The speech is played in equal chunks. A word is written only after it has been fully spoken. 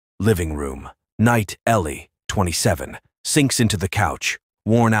Living room. Night. Ellie, 27, sinks into the couch,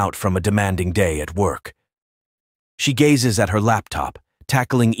 worn out from a demanding day at work. She gazes at her laptop,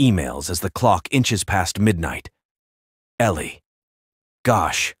 tackling emails as the clock inches past midnight. Ellie.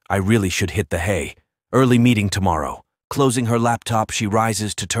 Gosh, I really should hit the hay. Early meeting tomorrow. Closing her laptop, she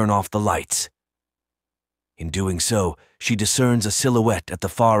rises to turn off the lights. In doing so, she discerns a silhouette at the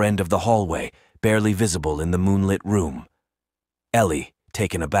far end of the hallway, barely visible in the moonlit room. Ellie,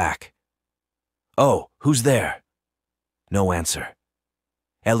 taken aback. "Oh, who's there?" No answer.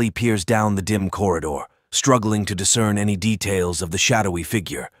 Ellie peers down the dim corridor, struggling to discern any details of the shadowy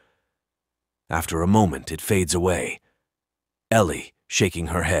figure. After a moment, it fades away. Ellie, shaking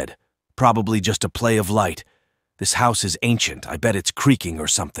her head. "Probably just a play of light. This house is ancient. I bet it's creaking or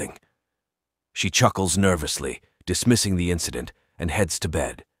something." She chuckles nervously, dismissing the incident, and heads to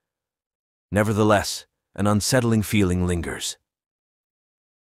bed. Nevertheless, an unsettling feeling lingers.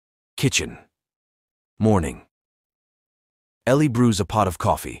 Kitchen. Morning. Ellie brews a pot of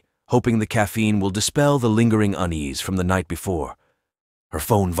coffee, hoping the caffeine will dispel the lingering unease from the night before. Her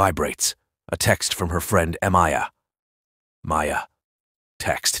phone vibrates. A text from her friend Maya. Maya.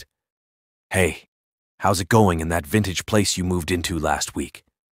 Text. "Hey, how's it going in that vintage place you moved into last week?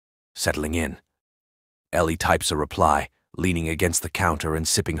 Settling in?" Ellie types a reply, leaning against the counter and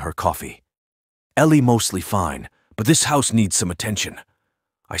sipping her coffee. "Ellie, mostly fine, but this house needs some attention.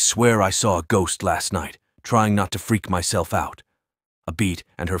 I swear I saw a ghost last night, trying not to freak myself out." A beat,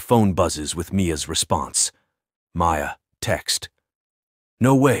 and her phone buzzes with Mia's response. Maya, text.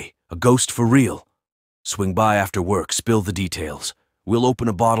 "No way, a ghost for real. Swing by after work, spill the details. We'll open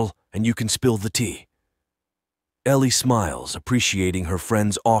a bottle, and you can spill the tea." Ellie smiles, appreciating her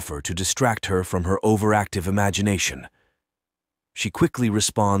friend's offer to distract her from her overactive imagination. She quickly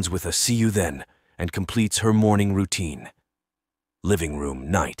responds with a "see you then," and completes her morning routine. Living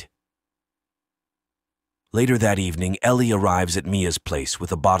room. Night. Later that evening, Ellie arrives at Mia's place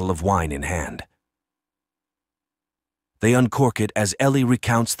with a bottle of wine in hand. They uncork it as Ellie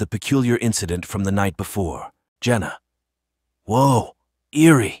recounts the peculiar incident from the night before. Jenna. "Whoa,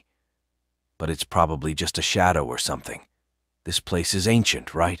 eerie. But it's probably just a shadow or something. This place is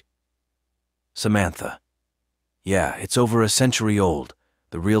ancient, right?" Samantha. "Yeah, it's over a century old.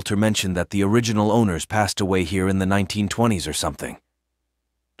 The realtor mentioned that the original owners passed away here in the 1920s or something."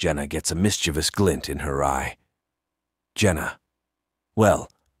 Jenna gets a mischievous glint in her eye. Jenna.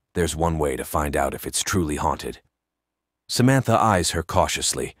 "Well, there's one way to find out if it's truly haunted." Samantha eyes her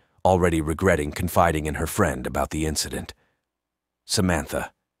cautiously, already regretting confiding in her friend about the incident.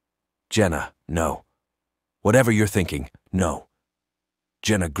 Samantha. "Jenna, no. Whatever you're thinking, no."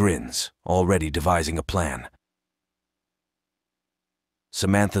 Jenna grins, already devising a plan.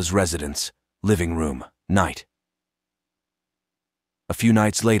 Samantha's residence. Living room. Night. A few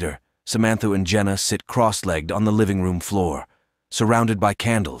nights later, Samantha and Jenna sit cross-legged on the living room floor, surrounded by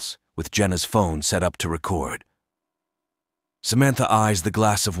candles, with Jenna's phone set up to record. Samantha eyes the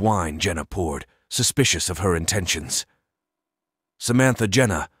glass of wine Jenna poured, suspicious of her intentions. Samantha.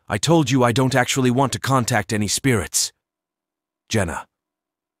 "Jenna, I told you I don't actually want to contact any spirits." Jenna.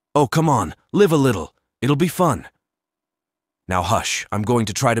 "Oh, come on, live a little. It'll be fun." "Now hush, I'm going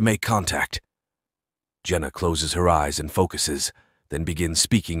to try to make contact." Jenna closes her eyes and focuses, then begins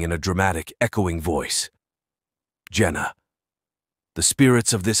speaking in a dramatic, echoing voice. Jenna. "The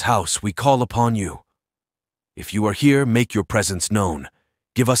spirits of this house, we call upon you. If you are here, make your presence known.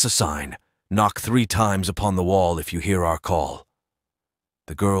 Give us a sign. Knock 3 times upon the wall if you hear our call."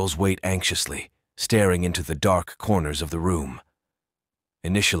 The girls wait anxiously, staring into the dark corners of the room.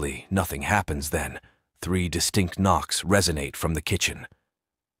 Initially, nothing happens then. 3 distinct knocks resonate from the kitchen.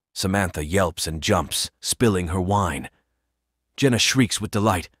 Samantha yelps and jumps, spilling her wine. Jenna shrieks with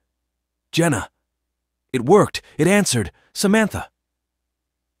delight. "Jenna! It worked! It answered! Samantha!"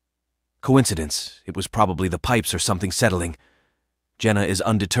 Coincidence. It was probably the pipes or something settling. Jenna is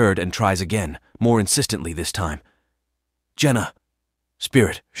undeterred and tries again, more insistently this time. "Jenna!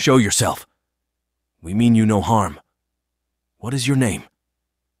 Spirit, show yourself. We mean you no harm. What is your name?"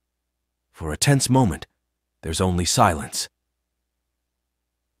 For a tense moment, there's only silence.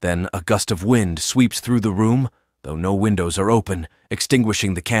 Then a gust of wind sweeps through the room, though no windows are open,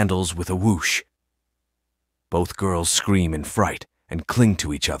 extinguishing the candles with a whoosh. Both girls scream in fright and cling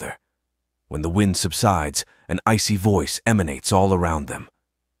to each other. When the wind subsides, an icy voice emanates all around them.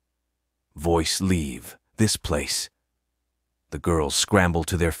 Voice, leave this place. The girls scramble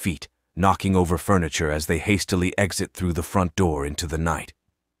to their feet, knocking over furniture as they hastily exit through the front door into the night.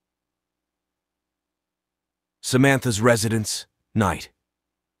 Samantha's residence. Night.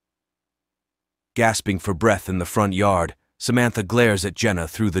 Gasping for breath in the front yard, Samantha glares at Jenna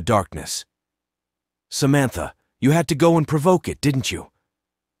through the darkness. Samantha, you had to go and provoke it, didn't you?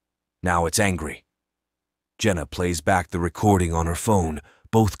 Now it's angry. Jenna plays back the recording on her phone,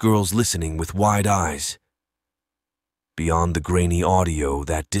 both girls listening with wide eyes. Beyond the grainy audio,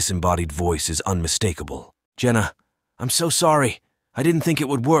 that disembodied voice is unmistakable. Jenna, I'm so sorry. I didn't think it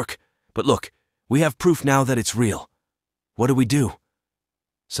would work. But look, we have proof now that it's real. What do we do?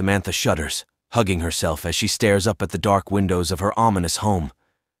 Samantha shudders, hugging herself as she stares up at the dark windows of her ominous home.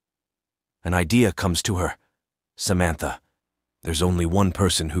 An idea comes to her. Samantha, there's only one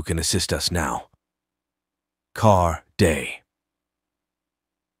person who can assist us now. Car Day.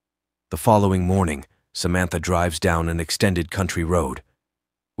 The following morning, Samantha drives down an extended country road,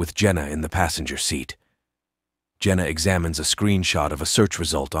 with Jenna in the passenger seat. Jenna examines a screenshot of a search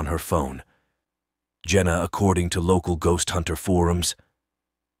result on her phone. Jenna, according to local ghost hunter forums,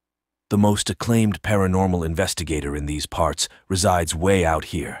 the most acclaimed paranormal investigator in these parts, resides way out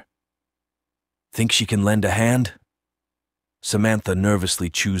here. Think she can lend a hand? Samantha nervously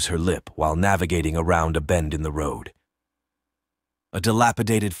chews her lip while navigating around a bend in the road. A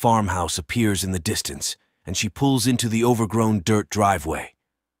dilapidated farmhouse appears in the distance, and she pulls into the overgrown dirt driveway.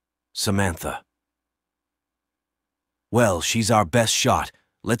 Samantha. Well, she's our best shot.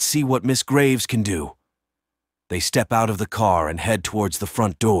 Let's see what Miss Graves can do. They step out of the car and head towards the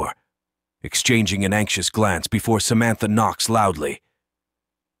front door, exchanging an anxious glance before Samantha knocks loudly.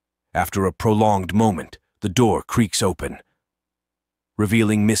 After a prolonged moment, the door creaks open,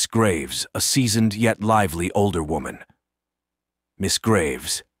 revealing Miss Graves, a seasoned yet lively older woman. Miss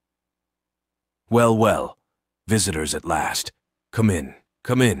Graves. Well, well, visitors at last. Come in,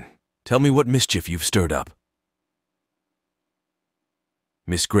 come in. Tell me what mischief you've stirred up.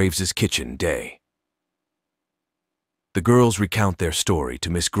 Miss Graves's kitchen day. The girls recount their story to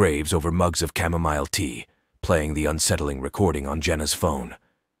Miss Graves over mugs of chamomile tea, playing the unsettling recording on Jenna's phone.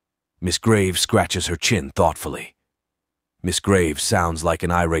 Miss Graves scratches her chin thoughtfully. Miss Graves sounds like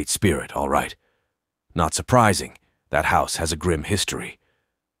an irate spirit, all right. Not surprising. That house has a grim history.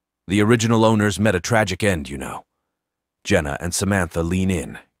 The original owners met a tragic end, you know. Jenna and Samantha lean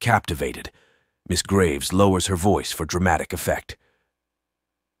in, captivated. Miss Graves lowers her voice for dramatic effect.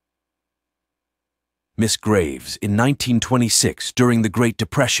 Miss Graves, in 1926, during the Great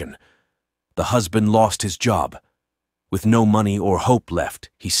Depression, the husband lost his job. With no money or hope left,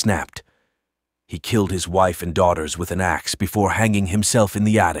 he snapped. He killed his wife and daughters with an axe before hanging himself in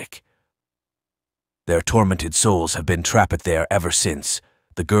the attic. Their tormented souls have been trapped there ever since.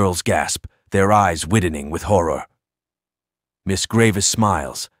 The girls gasp, their eyes widening with horror. Miss Graves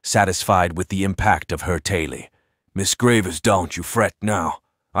smiles, satisfied with the impact of her tale. Miss Graves, don't you fret now.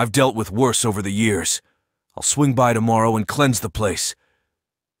 I've dealt with worse over the years. I'll swing by tomorrow and cleanse the place.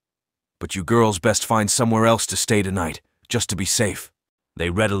 But you girls best find somewhere else to stay tonight, just to be safe. They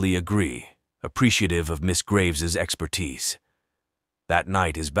readily agree, appreciative of Miss Graves's expertise. That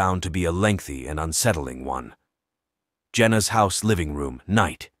night is bound to be a lengthy and unsettling one. Jenna's house living room,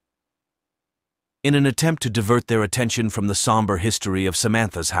 night. In an attempt to divert their attention from the somber history of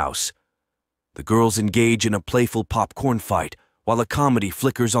Samantha's house, the girls engage in a playful popcorn fight while a comedy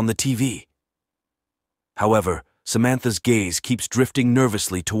flickers on the TV. However, Samantha's gaze keeps drifting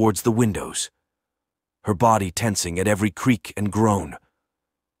nervously towards the windows, her body tensing at every creak and groan.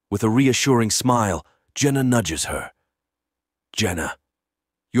 With a reassuring smile, Jenna nudges her. Jenna,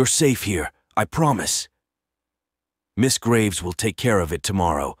 you're safe here, I promise. Miss Graves will take care of it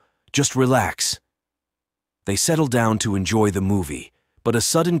tomorrow. Just relax. They settle down to enjoy the movie, but a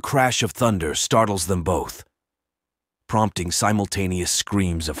sudden crash of thunder startles them both, prompting simultaneous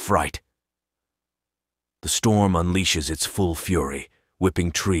screams of fright. The storm unleashes its full fury,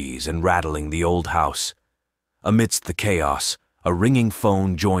 whipping trees and rattling the old house. Amidst the chaos, a ringing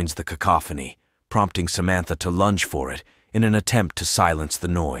phone joins the cacophony, prompting Samantha to lunge for it in an attempt to silence the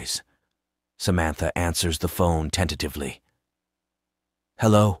noise. Samantha answers the phone tentatively.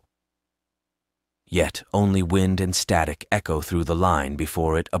 Hello? Yet only wind and static echo through the line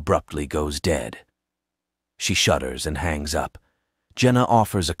before it abruptly goes dead. She shudders and hangs up. Jenna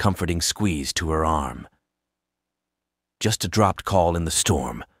offers a comforting squeeze to her arm. Just a dropped call in the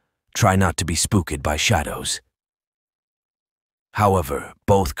storm. Try not to be spooked by shadows. However,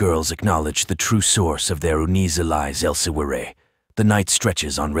 both girls acknowledge the true source of their unizalais elsewhere. The night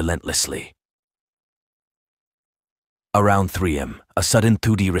stretches on relentlessly. Around 3 a.m., a sudden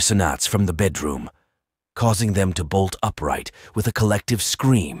thudi resonates from the bedroom, causing them to bolt upright with a collective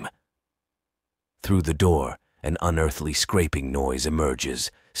scream. Through the door, an unearthly scraping noise emerges,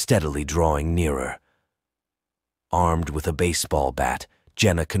 steadily drawing nearer. Armed with a baseball bat,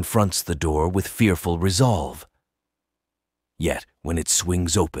 Jenna confronts the door with fearful resolve. Yet, when it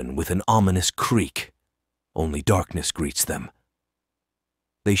swings open with an ominous creak, only darkness greets them.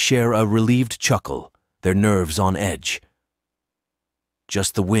 They share a relieved chuckle, their nerves on edge.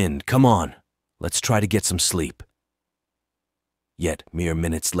 Just the wind, come on, let's try to get some sleep. Yet, mere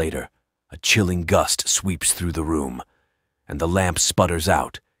minutes later, a chilling gust sweeps through the room, and the lamp sputters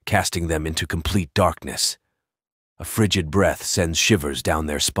out, casting them into complete darkness. A frigid breath sends shivers down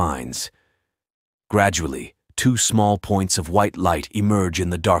their spines. Gradually, two small points of white light emerge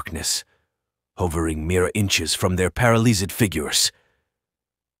in the darkness, hovering mere inches from their paralysed figures.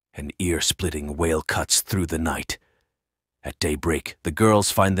 An ear-splitting wail cuts through the night. At daybreak, the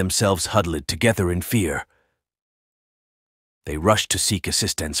girls find themselves huddled together in fear. They rush to seek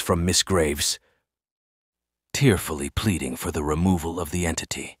assistance from Miss Graves, tearfully pleading for the removal of the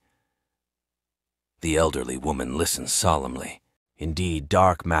entity. The elderly woman listens solemnly. Indeed,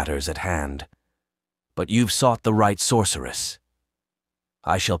 dark matters at hand. But you've sought the right sorceress.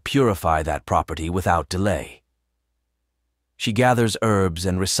 I shall purify that property without delay. She gathers herbs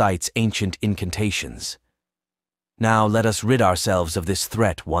and recites ancient incantations. Now let us rid ourselves of this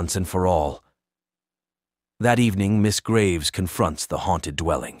threat once and for all. That evening, Miss Graves confronts the haunted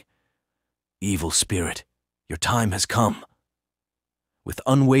dwelling. Evil spirit, your time has come. With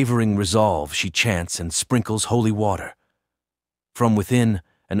unwavering resolve, she chants and sprinkles holy water. From within,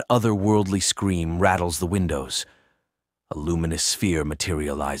 an otherworldly scream rattles the windows. A luminous sphere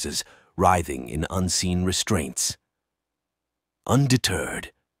materializes, writhing in unseen restraints.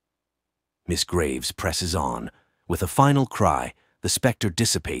 Undeterred, Miss Graves presses on. With a final cry, the specter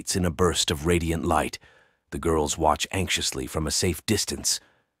dissipates in a burst of radiant light. The girls watch anxiously from a safe distance.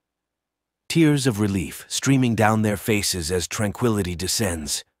 Tears of relief streaming down their faces as tranquility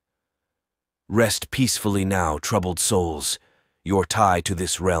descends. Rest peacefully now, troubled souls. Your tie to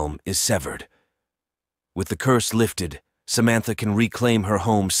this realm is severed. With the curse lifted, Samantha can reclaim her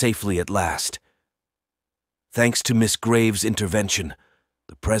home safely at last. Thanks to Miss Graves' intervention,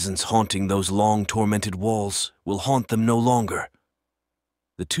 the presence haunting those long-tormented walls will haunt them no longer.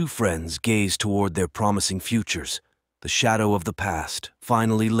 The two friends gaze toward their promising futures, the shadow of the past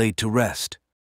finally laid to rest.